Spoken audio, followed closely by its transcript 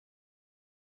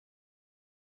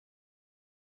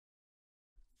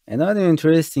Another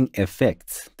interesting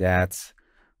effect that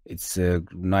it's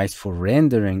nice for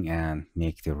rendering and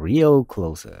make the real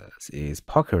close-ups is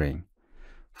puckering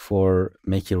for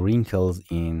making wrinkles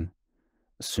in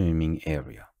swimming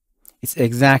area. It's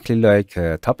exactly like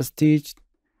a top stitch.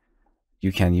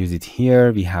 You can use it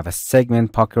here. We have a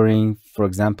segment puckering. For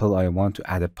example, I want to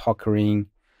add a puckering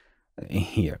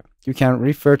here. You can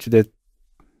refer to the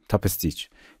top stitch.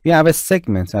 We have a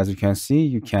segment, as you can see.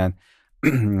 You can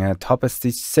top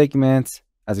stitch segment.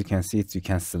 As you can see, you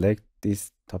can select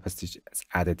this top stitch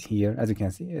added here. As you can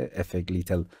see, effect,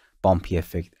 little bumpy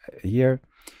effect here,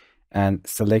 and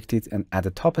select it and add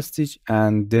a top stitch,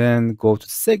 and then go to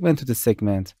the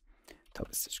segment,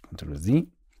 top stitch, Ctrl Z.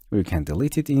 You can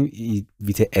delete it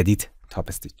with the edit top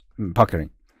stitch puckering.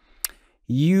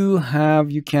 You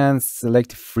can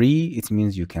select free. It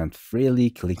means you can freely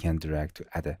click and drag to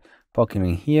add a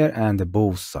puckering here and the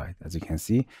both side. As you can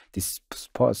see, this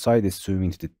side is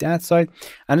swimming to that side,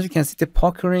 and as you can see, the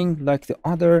puckering, like the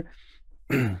other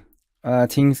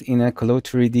things in a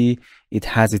clo3D, it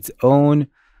has its own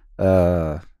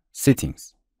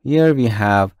settings. Here we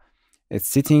have its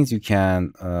settings. You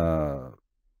can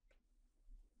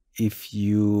if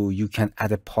you can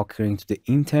add a puckering to the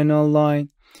internal line,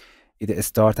 it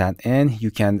start and end.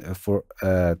 You can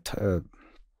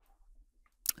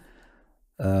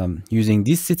using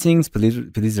these settings,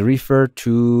 please refer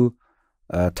to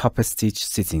top stitch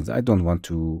settings. I don't want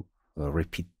to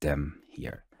repeat them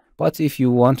here, but if you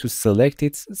want to select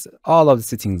it, all of the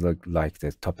settings look like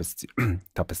the top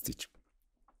stitch.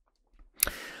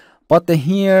 But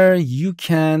here you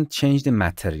can change the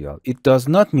material. It does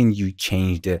not mean you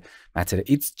change the material.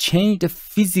 It's change the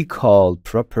physical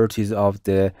properties of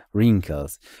the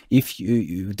wrinkles. If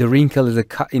the wrinkle is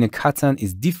in a cotton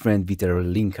is different with the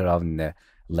wrinkle of the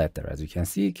leather. As you can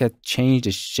see, you can change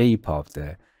the shape of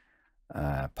the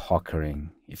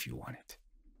puckering if you want it.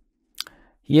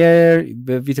 Here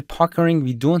with the puckering,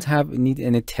 we don't need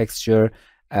any texture.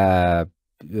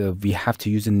 We have to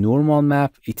use a normal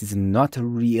map. It is not a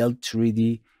real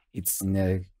 3D. It's in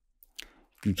a,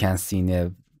 you can see in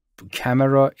a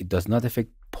camera. It does not affect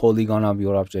polygon of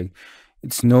your object.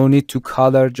 It's no need to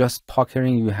color, just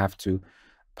puckering. You have to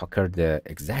pucker the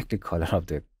exact color of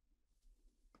the.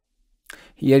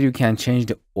 Here you can change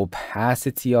the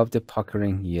opacity of the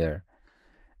puckering here,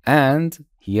 and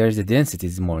here's the density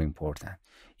is more important.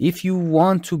 If you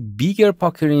want to bigger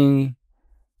puckering,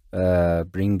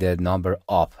 bring the number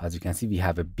up. As you can see, we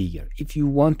have a bigger. If you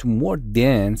want to more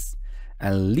dense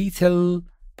and little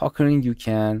puckering, you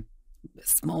can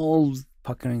small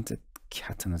puckering to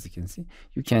cotton. As you can see,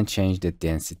 you can change the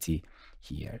density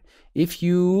here. If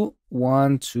you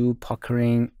want to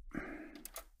puckering,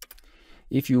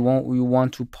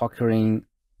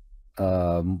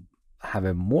 have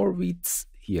a more width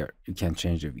here, you can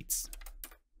change the width.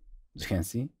 As you can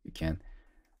see, you can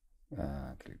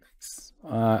click this.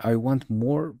 I want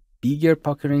more bigger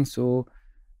puckering, so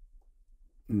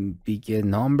bigger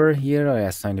number here. I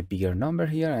assign a bigger number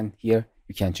here, and here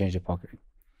you can change the puckering.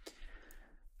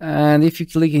 And if you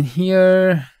click in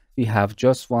here, we have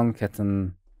just one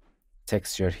cotton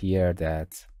texture here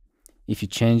that if you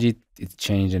change it, it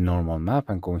changes the normal map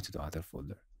and go into the other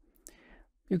folder.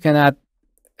 You can add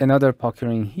another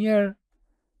puckering here,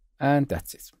 and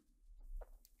that's it.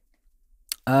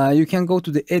 You can go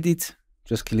to the edit,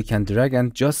 just click and drag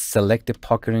and just select the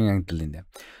puckering and delete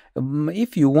them.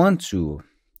 If you want to,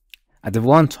 at the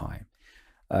one time,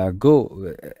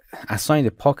 go assign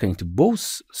the puckering to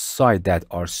both sides that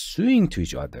are sewing to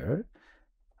each other.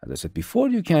 As I said before,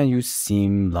 you can use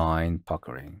seam line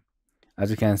puckering. As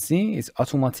you can see, it's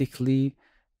automatically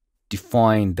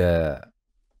define the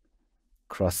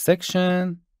cross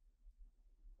section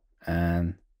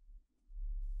and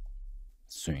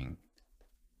sewing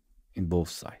in both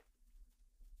sides.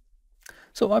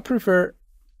 So I prefer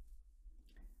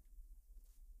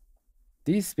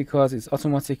this because it's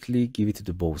automatically give it to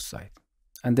the both sides,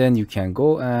 and then you can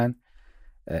go and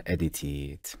edit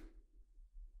it.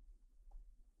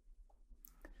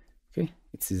 Okay,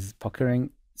 it is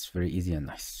puckering. It's very easy and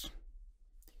nice.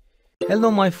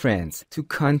 Hello my friends, to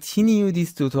continue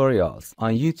these tutorials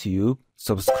on YouTube,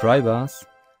 subscribe us,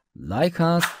 like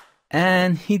us,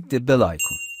 and hit the bell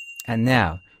icon. And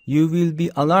now you will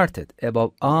be alerted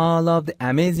about all of the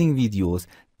amazing videos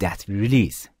that we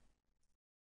release.